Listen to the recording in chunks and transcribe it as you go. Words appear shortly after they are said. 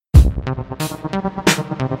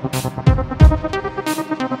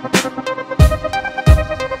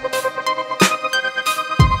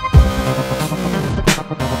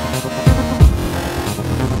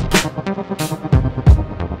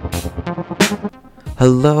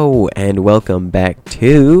Hello and welcome back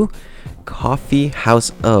to Coffee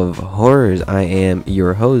House of Horrors. I am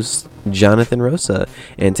your host, Jonathan Rosa,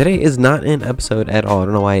 and today is not an episode at all. I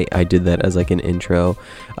don't know why I did that as like an intro.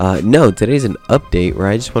 No, today's an update where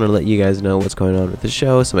I just want to let you guys know what's going on with the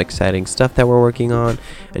show, some exciting stuff that we're working on,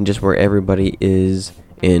 and just where everybody is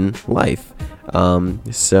in life.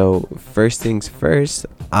 So first things first,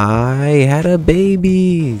 I had a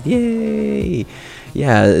baby. Yay!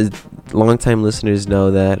 Yeah, longtime listeners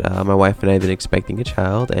know that my wife and I have been expecting a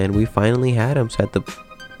child, and we finally had him. So at the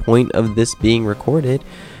point of this being recorded,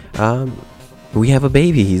 we have a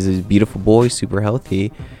baby. He's a beautiful boy, super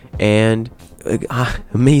healthy, and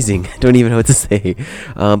amazing. I don't even know what to say.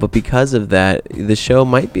 But because of that, the show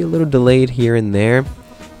might be a little delayed here and there,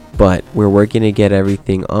 but we're working to get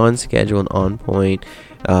everything on schedule and on point.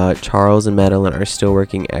 Charles and Madeline are still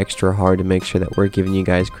working extra hard to make sure that we're giving you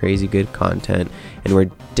guys crazy good content, and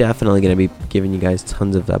we're definitely going to be giving you guys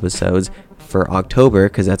tons of episodes for October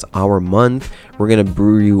because that's our month. We're going to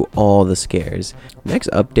brew you all the scares. Next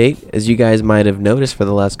update, as you guys might have noticed for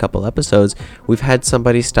the last couple episodes, we've had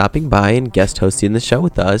somebody stopping by and guest hosting the show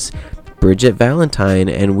with us, Bridget Valentine,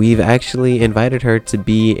 and we've actually invited her to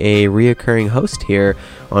be a reoccurring host here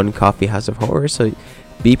on Coffee House of Horrors. So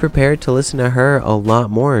be prepared to listen to her a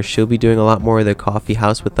lot more. She'll be doing a lot more of the coffee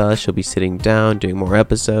house with us. She'll be sitting down, doing more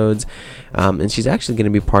episodes. And she's actually going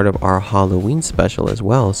to be part of our Halloween special as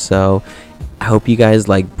well. So I hope you guys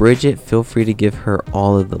like Bridget. Feel free to give her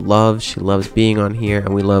all of the love. She loves being on here,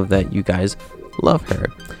 and we love that you guys love her.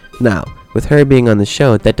 Now, with her being on the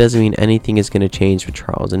show, that doesn't mean anything is going to change for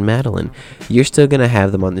Charles and Madeline. You're still going to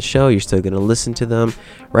have them on the show. You're still going to listen to them.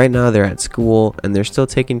 Right now, they're at school, and they're still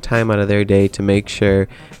taking time out of their day to make sure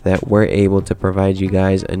that we're able to provide you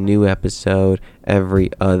guys a new episode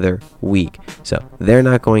every other week. So they're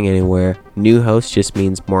not going anywhere. New host just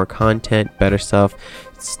means more content, better stuff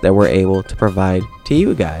that we're able to provide to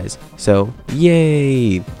you guys. So,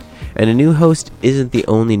 yay! And a new host isn't the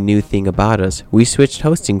only new thing about us. We switched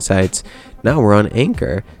hosting sites. Now we're on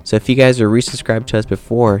Anchor. So if you guys are resubscribed to us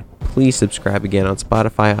before, please subscribe again on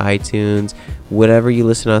Spotify, iTunes, whatever you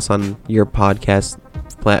listen to us on your podcast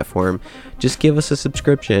platform. Just give us a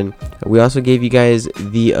subscription. We also gave you guys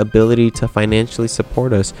the ability to financially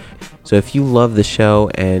support us. So if you love the show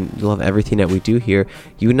and you love everything that we do here,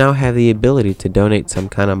 you now have the ability to donate some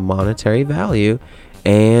kind of monetary value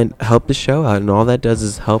and help the show out. And all that does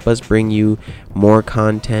is help us bring you more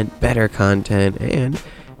content, better content, and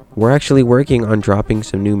we're actually working on dropping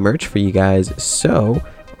some new merch for you guys. So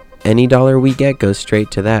any dollar we get goes straight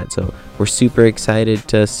to that. So we're super excited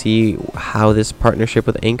to see how this partnership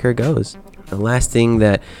with Anchor goes. The last thing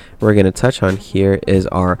that we're going to touch on here is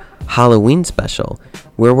our Halloween special.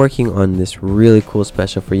 We're working on this really cool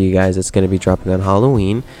special for you guys. It's going to be dropping on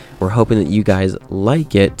Halloween. We're hoping that you guys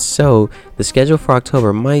like it. So the schedule for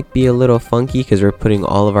October might be a little funky because we're putting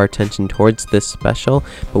all of our attention towards this special,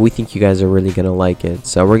 but we think you guys are really going to like it.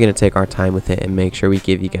 So we're going to take our time with it and make sure we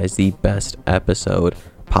give you guys the best episode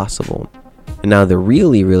possible. And now the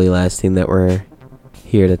really last thing that we're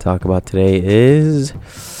here to talk about today is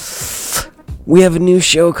we have a new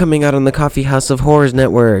show coming out on the Coffee House of Horrors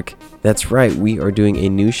Network. That's right, we are doing a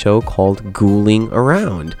new show called Ghouling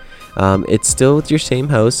Around. It's still with your same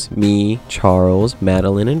hosts, me, Charles,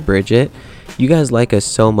 Madeline, and Bridget. You guys like us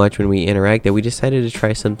so much when we interact that we decided to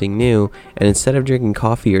try something new, and instead of drinking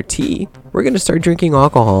coffee or tea, we're going to start drinking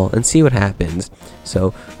alcohol and see what happens.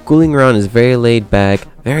 So, Ghouling Around is very laid back,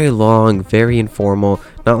 very long, very informal,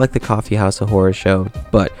 not like the Coffee House of Horror show,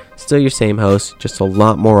 but still your same host, just a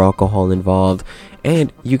lot more alcohol involved,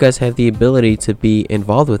 and you guys have the ability to be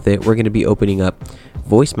involved with it. We're going to be opening up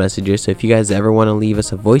voice messages, so if you guys ever want to leave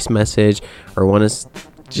us a voice message or want us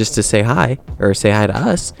just to say hi or say hi to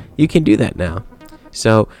us, you can do that now.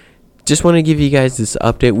 So just want to give you guys this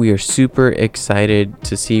update. We are super excited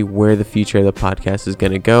to see where the future of the podcast is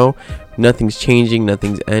going to go. Nothing's changing,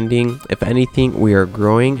 nothing's ending. If anything, we are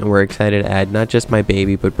growing, and we're excited to add not just my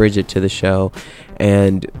baby but Bridget to the show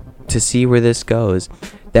and to see where this goes.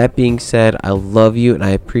 That being said, I love you, and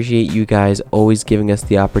I appreciate you guys always giving us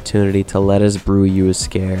the opportunity to let us brew you a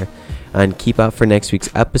scare. And keep out for next week's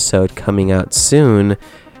episode coming out soon,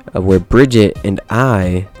 where Bridget and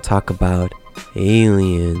I talk about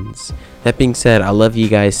aliens. That being said, I love you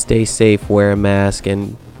guys. Stay safe, wear a mask,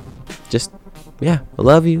 and just, I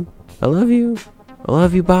love you. I love you. I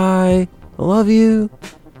love you. Bye. I love you.